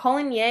horrific.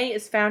 Coligny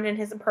is found in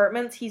his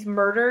apartments. He's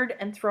murdered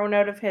and thrown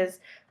out of his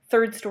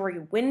third-story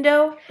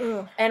window.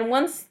 Ugh. And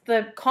once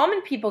the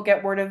common people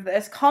get word of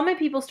this, common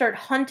people start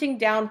hunting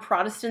down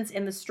Protestants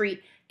in the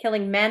street,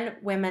 killing men,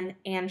 women,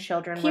 and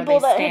children people where they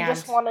stand. People that had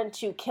just wanted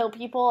to kill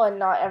people and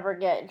not ever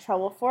get in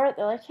trouble for it,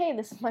 they're like, hey,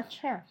 this is my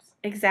chance.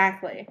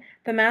 Exactly.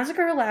 The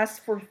massacre lasts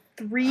for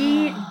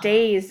 3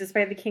 days,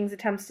 despite the king's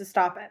attempts to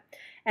stop it.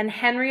 And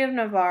Henry of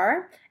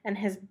Navarre and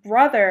his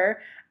brother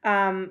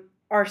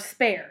are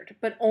spared,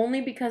 but only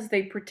because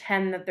they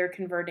pretend that they're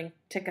converting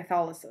to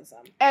Catholicism.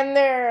 And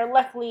they're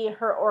luckily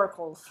her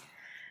oracles.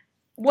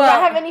 Well,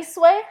 do that have any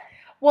sway?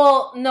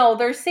 Well, no,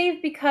 they're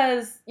saved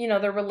because,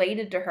 they're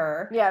related to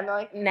her. Yeah, and they're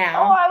like,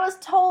 now. Oh, I was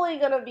totally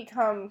going to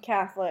become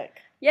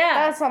Catholic.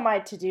 Yeah. That's on my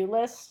to-do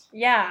list.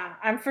 Yeah,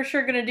 I'm for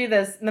sure going to do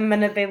this the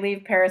minute they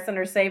leave Paris and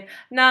are safe.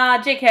 Nah,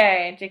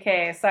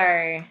 JK,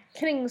 sorry.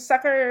 Kidding,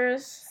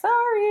 suckers.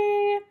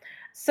 Sorry.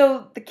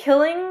 So the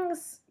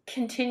killings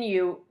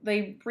continue.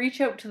 They reach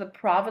out to the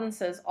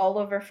provinces all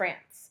over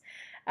France.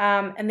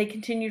 And they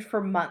continued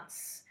for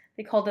months.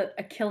 They called it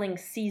a killing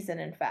season,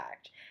 in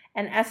fact.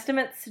 And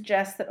estimates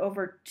suggest that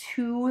over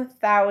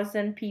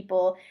 2,000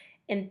 people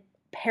in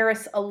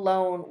Paris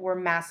alone were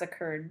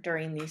massacred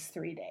during these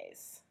 3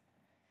 days.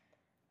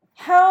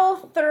 How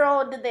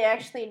thorough did they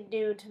actually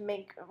do to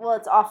make... Well,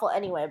 it's awful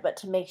anyway, but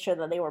to make sure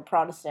that they were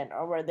Protestant,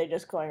 or were they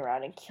just going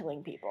around and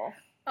killing people?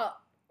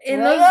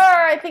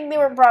 I think they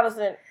were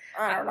Protestant.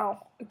 I don't know.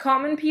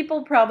 Common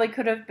people probably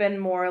could have been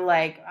more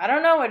like, I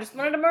don't know, I just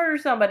wanted to murder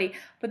somebody.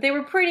 But they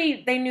knew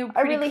pretty clearly.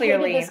 I really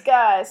hated this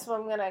guy, so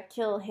I'm going to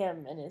kill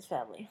him and his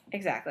family.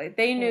 Exactly.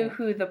 They knew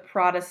who the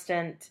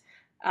Protestant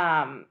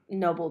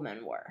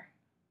noblemen were.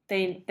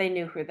 They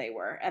knew who they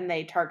were, and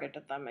they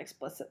targeted them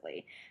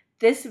explicitly.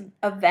 This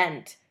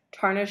event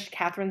tarnished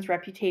Catherine's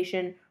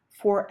reputation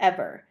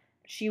forever.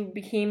 She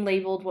became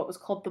labeled what was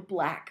called the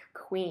Black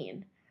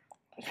Queen.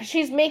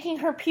 She's making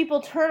her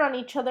people turn on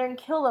each other and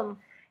kill them.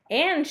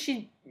 And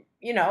she's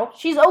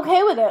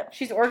okay with it.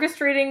 She's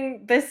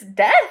orchestrating this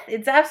death.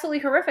 It's absolutely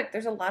horrific.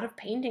 There's a lot of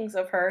paintings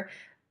of her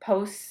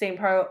post St.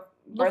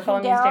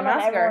 Bartholomew's Day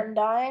Massacre. Everyone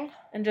dying.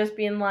 And just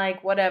being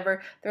like,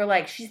 whatever. They're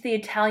like, she's the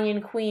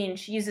Italian queen.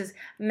 She uses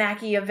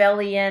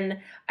Machiavellian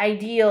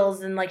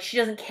ideals and, like, she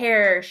doesn't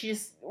care. She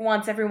just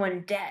wants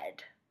everyone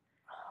dead.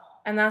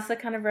 And that's the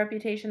kind of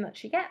reputation that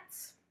she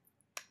gets.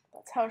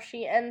 That's how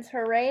she ends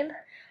her reign?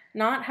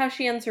 Not how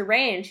she ends her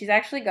reign. She's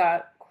actually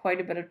got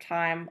quite a bit of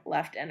time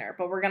left in her.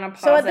 But we're going to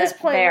pause so at this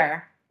point,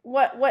 there.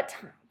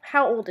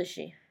 How old is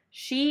she?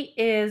 She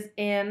is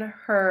in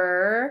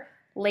her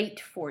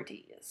late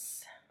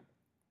 40s.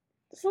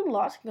 There's a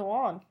lot to go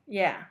on.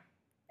 Yeah,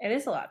 it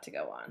is a lot to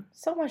go on.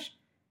 So much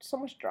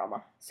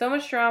drama. So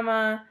much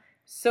drama,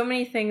 so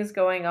many things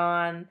going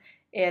on.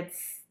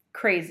 It's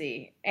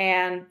crazy.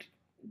 And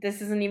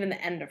this isn't even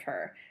the end of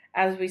her.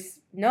 As we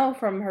know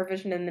from her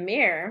vision in the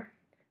mirror,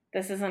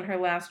 this isn't her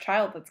last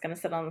child that's going to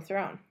sit on the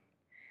throne.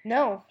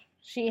 No,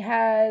 she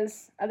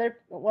has other...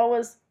 What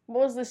was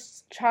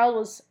this child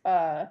was...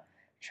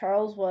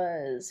 Charles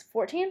was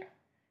 14?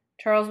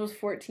 Charles was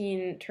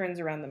 14, turns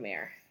around the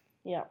mirror.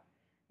 Yeah.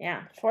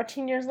 Yeah.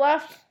 14 years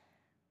left.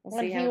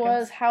 When he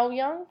was how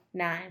young?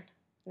 9.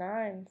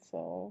 9.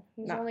 So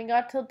he's only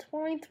got till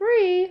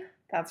 23.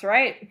 That's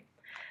right.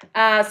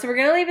 So we're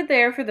going to leave it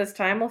there for this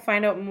time. We'll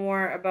find out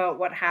more about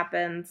what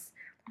happens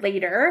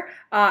later.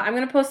 I'm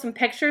going to post some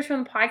pictures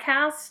from the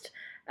podcast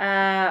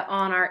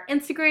on our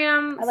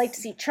Instagram. I like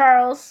to see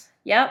Charles.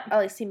 Yep. I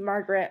like to see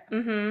Margaret.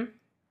 Mm-hmm.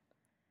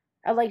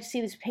 I like to see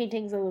these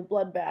paintings of the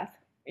bloodbath.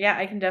 Yeah,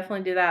 I can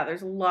definitely do that.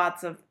 There's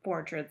lots of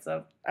portraits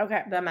of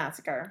the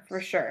massacre,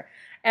 for sure.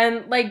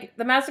 And, like,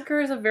 the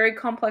massacre is a very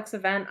complex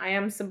event. I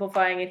am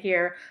simplifying it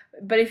here.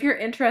 But if you're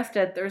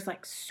interested, there's,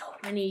 like, so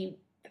many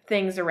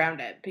things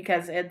around it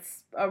because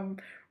it's a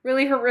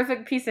really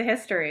horrific piece of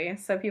history.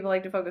 So people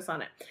like to focus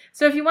on it.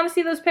 So if you want to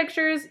see those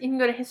pictures, you can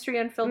go to History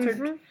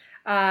Unfiltered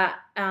on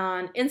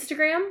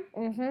Instagram.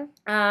 Mm-hmm.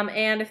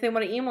 And if they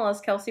want to email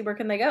us, Kelsey, where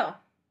can they go?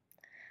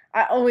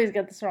 I always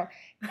get this wrong.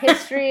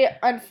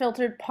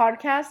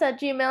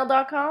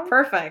 historyunfilteredpodcast@gmail.com.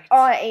 Perfect.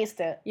 Oh, I aced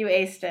it. You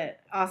aced it.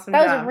 Awesome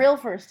That job. was a real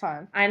first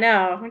time. I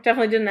know. We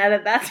definitely didn't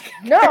edit that together.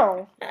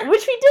 No,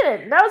 which we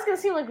didn't. That was going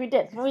to seem like we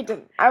did, but we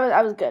didn't.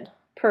 I was good.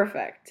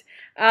 Perfect.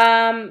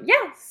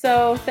 Yeah,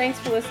 so thanks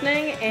for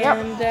listening,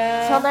 and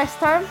until next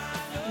time.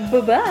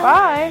 Bye-bye.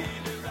 Bye.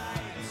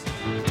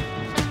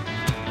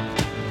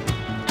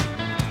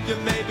 You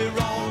may be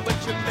wrong, but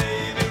you may